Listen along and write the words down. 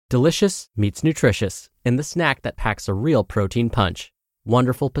Delicious meets nutritious in the snack that packs a real protein punch.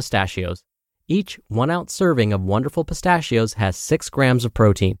 Wonderful Pistachios. Each 1-ounce serving of Wonderful Pistachios has 6 grams of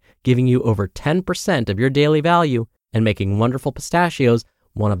protein, giving you over 10% of your daily value and making Wonderful Pistachios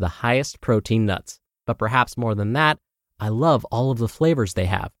one of the highest protein nuts. But perhaps more than that, I love all of the flavors they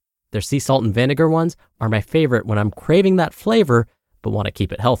have. Their sea salt and vinegar ones are my favorite when I'm craving that flavor but want to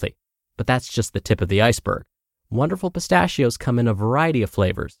keep it healthy. But that's just the tip of the iceberg. Wonderful Pistachios come in a variety of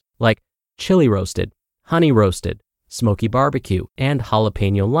flavors, like chili roasted, honey roasted, smoky barbecue, and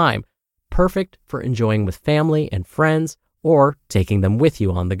jalapeno lime, perfect for enjoying with family and friends or taking them with you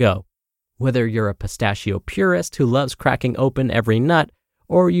on the go. Whether you're a pistachio purist who loves cracking open every nut,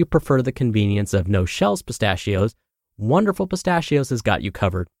 or you prefer the convenience of no-shells pistachios, Wonderful Pistachios has got you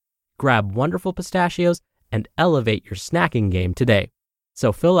covered. Grab Wonderful Pistachios and elevate your snacking game today.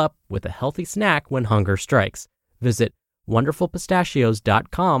 So fill up with a healthy snack when hunger strikes. Visit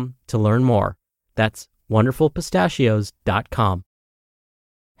wonderfulpistachios.com to learn more. That's wonderfulpistachios.com.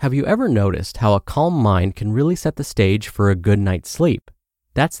 Have you ever noticed how a calm mind can really set the stage for a good night's sleep?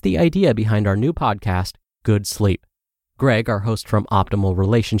 That's the idea behind our new podcast, Good Sleep. Greg, our host from Optimal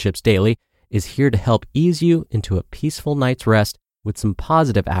Relationships Daily, is here to help ease you into a peaceful night's rest with some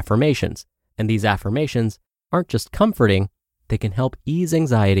positive affirmations. And these affirmations aren't just comforting, they can help ease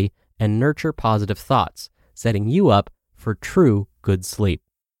anxiety and nurture positive thoughts, setting you up for true good sleep.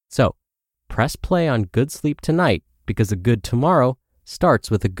 So, press play on Good Sleep tonight because a good tomorrow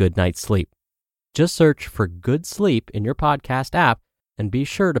starts with a good night's sleep. Just search for Good Sleep in your podcast app and be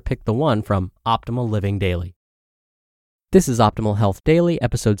sure to pick the one from Optimal Living Daily. This is Optimal Health Daily,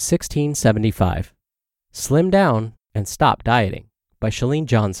 episode 1675. Slim Down and Stop Dieting by Chalene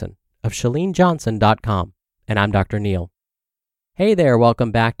Johnson of ChaleneJohnson.com. And I'm Dr. Neil. Hey there,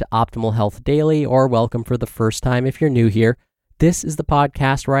 welcome back to Optimal Health Daily, or welcome for the first time if you're new here. This is the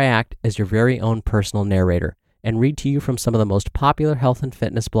podcast where I act as your very own personal narrator and read to you from some of the most popular health and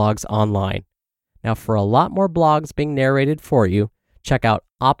fitness blogs online. Now, for a lot more blogs being narrated for you, check out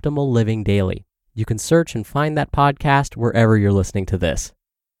Optimal Living Daily. You can search and find that podcast wherever you're listening to this.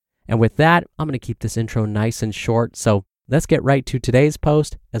 And with that, I'm going to keep this intro nice and short, so let's get right to today's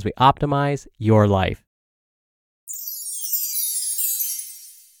post as we optimize your life.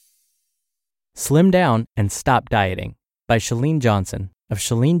 Slim Down and Stop Dieting by Chalene Johnson of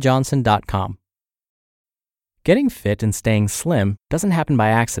ChaleneJohnson.com. Getting fit and staying slim doesn't happen by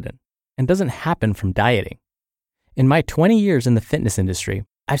accident and doesn't happen from dieting. In my 20 years in the fitness industry,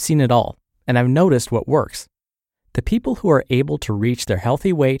 I've seen it all, and I've noticed what works. The people who are able to reach their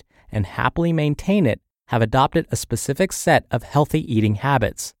healthy weight and happily maintain it have adopted a specific set of healthy eating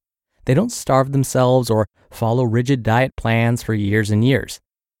habits. They don't starve themselves or follow rigid diet plans for years and years.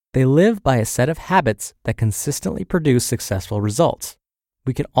 They live by a set of habits that consistently produce successful results.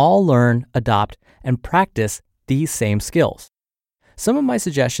 We can all learn, adopt, and practice these same skills. Some of my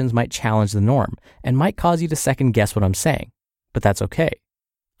suggestions might challenge the norm and might cause you to second guess what I'm saying, but that's okay.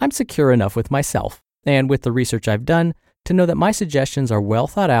 I'm secure enough with myself and with the research I've done to know that my suggestions are well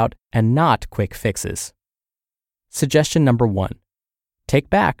thought out and not quick fixes. Suggestion number 1. Take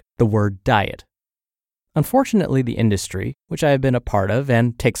back the word diet. Unfortunately, the industry, which I have been a part of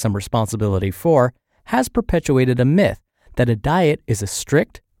and take some responsibility for, has perpetuated a myth that a diet is a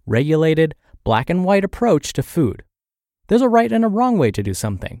strict, regulated, black and white approach to food. There's a right and a wrong way to do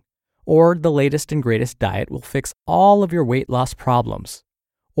something, or the latest and greatest diet will fix all of your weight loss problems,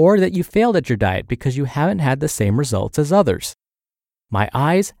 or that you failed at your diet because you haven't had the same results as others. My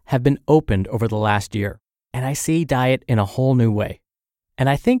eyes have been opened over the last year, and I see diet in a whole new way. And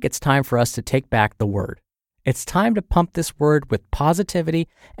I think it's time for us to take back the word. It's time to pump this word with positivity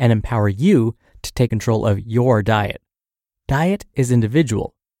and empower you to take control of your diet. Diet is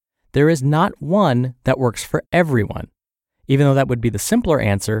individual. There is not one that works for everyone. Even though that would be the simpler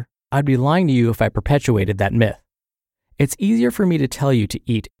answer, I'd be lying to you if I perpetuated that myth. It's easier for me to tell you to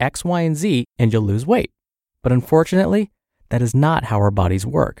eat X, Y, and Z and you'll lose weight. But unfortunately, that is not how our bodies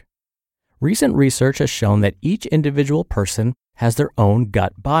work. Recent research has shown that each individual person has their own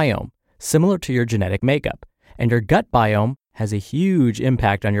gut biome, similar to your genetic makeup, and your gut biome has a huge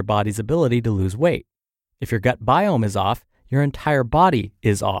impact on your body's ability to lose weight. If your gut biome is off, your entire body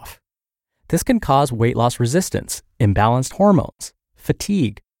is off. This can cause weight loss resistance, imbalanced hormones,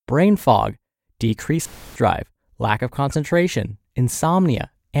 fatigue, brain fog, decreased drive, lack of concentration, insomnia,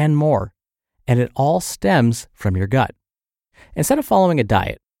 and more. And it all stems from your gut. Instead of following a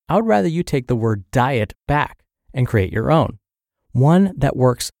diet, I would rather you take the word diet back and create your own. One that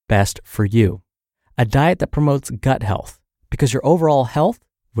works best for you. A diet that promotes gut health, because your overall health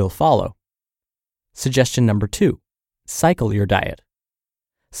will follow. Suggestion number 2, cycle your diet.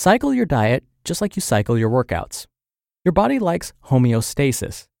 Cycle your diet just like you cycle your workouts. Your body likes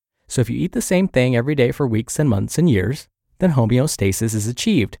homeostasis. So if you eat the same thing every day for weeks and months and years, then homeostasis is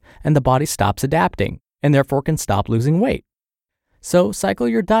achieved and the body stops adapting and therefore can stop losing weight. So cycle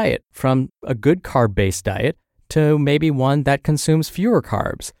your diet from a good carb-based diet to maybe one that consumes fewer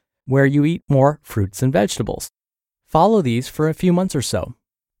carbs, where you eat more fruits and vegetables. Follow these for a few months or so.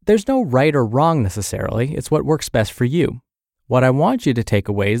 There's no right or wrong necessarily, it's what works best for you. What I want you to take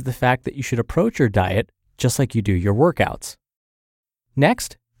away is the fact that you should approach your diet just like you do your workouts.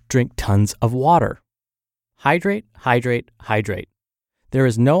 Next, drink tons of water. Hydrate, hydrate, hydrate. There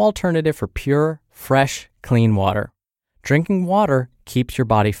is no alternative for pure, fresh, clean water. Drinking water keeps your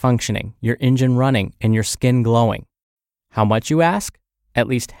body functioning, your engine running, and your skin glowing. How much, you ask? At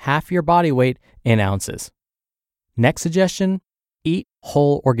least half your body weight in ounces. Next suggestion, eat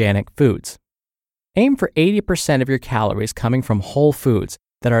whole organic foods. Aim for 80% of your calories coming from whole foods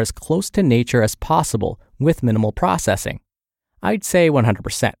that are as close to nature as possible with minimal processing. I'd say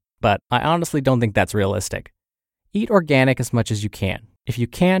 100%, but I honestly don't think that's realistic. Eat organic as much as you can. If you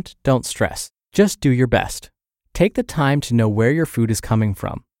can't, don't stress. Just do your best. Take the time to know where your food is coming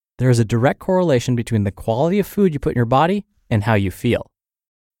from. There is a direct correlation between the quality of food you put in your body and how you feel.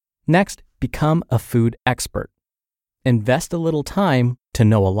 Next, become a food expert. Invest a little time to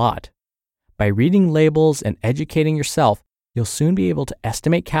know a lot. By reading labels and educating yourself, you'll soon be able to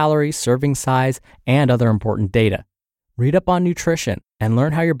estimate calories, serving size, and other important data. Read up on nutrition and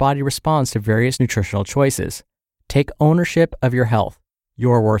learn how your body responds to various nutritional choices. Take ownership of your health.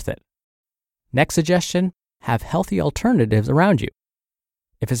 You're worth it. Next suggestion, have healthy alternatives around you.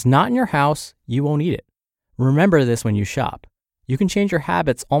 If it's not in your house, you won't eat it. Remember this when you shop. You can change your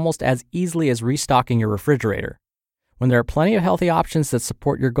habits almost as easily as restocking your refrigerator. When there are plenty of healthy options that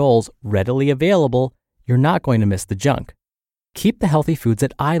support your goals readily available, you're not going to miss the junk. Keep the healthy foods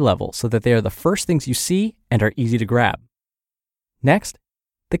at eye level so that they are the first things you see and are easy to grab. Next,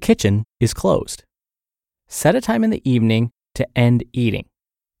 the kitchen is closed. Set a time in the evening to end eating.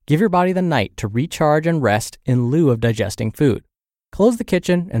 Give your body the night to recharge and rest in lieu of digesting food. Close the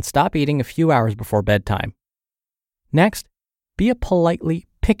kitchen and stop eating a few hours before bedtime. Next, be a politely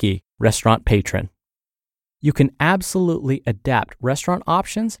picky restaurant patron. You can absolutely adapt restaurant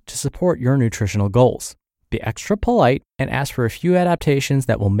options to support your nutritional goals. Be extra polite and ask for a few adaptations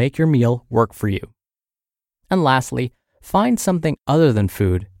that will make your meal work for you. And lastly, find something other than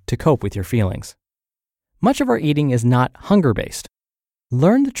food to cope with your feelings. Much of our eating is not hunger-based.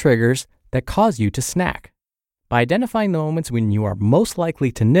 Learn the triggers that cause you to snack. By identifying the moments when you are most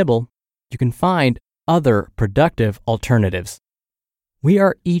likely to nibble, you can find other productive alternatives. We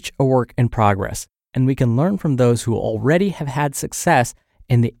are each a work in progress, and we can learn from those who already have had success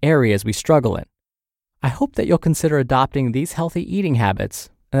in the areas we struggle in. I hope that you'll consider adopting these healthy eating habits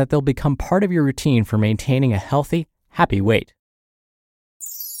and that they'll become part of your routine for maintaining a healthy, happy weight.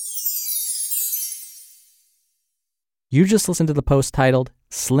 You just listened to the post titled,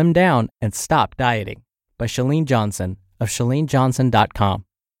 Slim Down and Stop Dieting by Chalene Johnson of ChaleneJohnson.com.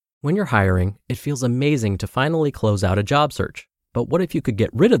 When you're hiring, it feels amazing to finally close out a job search. But what if you could get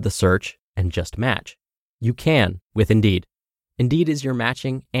rid of the search and just match? You can with Indeed. Indeed is your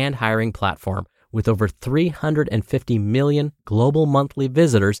matching and hiring platform with over 350 million global monthly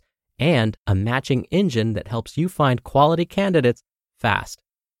visitors and a matching engine that helps you find quality candidates fast.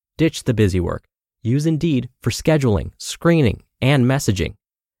 Ditch the busy work. Use Indeed for scheduling, screening, and messaging.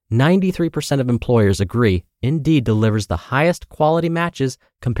 93% of employers agree Indeed delivers the highest quality matches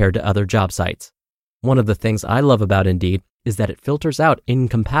compared to other job sites. One of the things I love about Indeed is that it filters out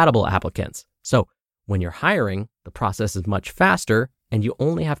incompatible applicants. So when you're hiring, the process is much faster and you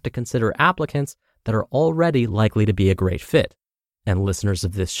only have to consider applicants that are already likely to be a great fit. And listeners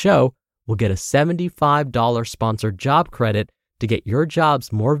of this show will get a $75 sponsored job credit to get your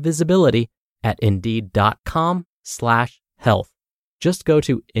jobs more visibility at Indeed.com/health. Just go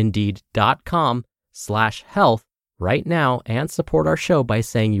to Indeed.com/health right now and support our show by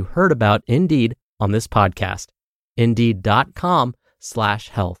saying you heard about Indeed on this podcast.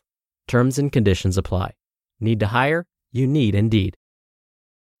 Indeed.com/health. Terms and conditions apply. Need to hire? You need Indeed.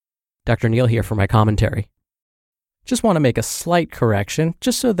 Dr. Neal here for my commentary. Just want to make a slight correction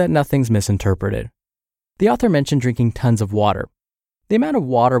just so that nothing's misinterpreted. The author mentioned drinking tons of water. The amount of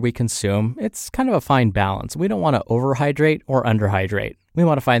water we consume, it's kind of a fine balance. We don't want to overhydrate or underhydrate. We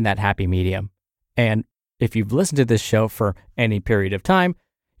want to find that happy medium. And if you've listened to this show for any period of time,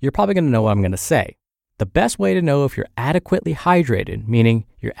 you're probably going to know what I'm going to say. The best way to know if you're adequately hydrated, meaning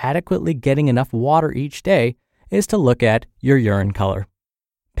you're adequately getting enough water each day, is to look at your urine color.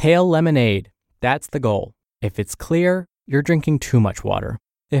 Pale lemonade, that's the goal. If it's clear, you're drinking too much water.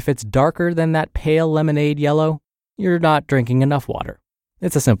 If it's darker than that pale lemonade yellow, you're not drinking enough water.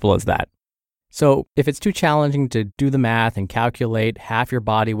 It's as simple as that. So if it's too challenging to do the math and calculate half your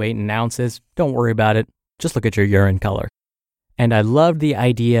body weight in ounces, don't worry about it. Just look at your urine color. And I love the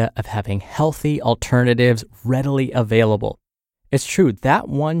idea of having healthy alternatives readily available. It's true, that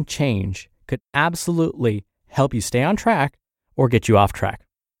one change could absolutely help you stay on track or get you off track.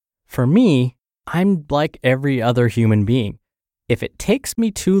 For me, I'm like every other human being. If it takes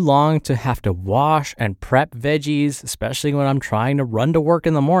me too long to have to wash and prep veggies, especially when I'm trying to run to work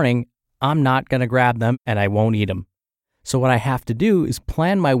in the morning, I'm not going to grab them and I won't eat them. So what I have to do is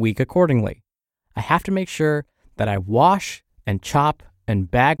plan my week accordingly. I have to make sure that I wash and chop and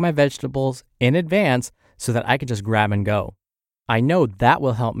bag my vegetables in advance so that I can just grab and go. I know that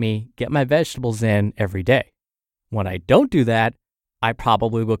will help me get my vegetables in every day. When I don't do that, I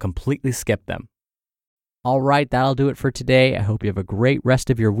probably will completely skip them. All right, that'll do it for today. I hope you have a great rest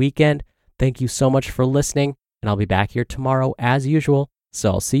of your weekend. Thank you so much for listening, and I'll be back here tomorrow as usual. So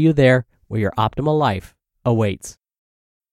I'll see you there where your optimal life awaits.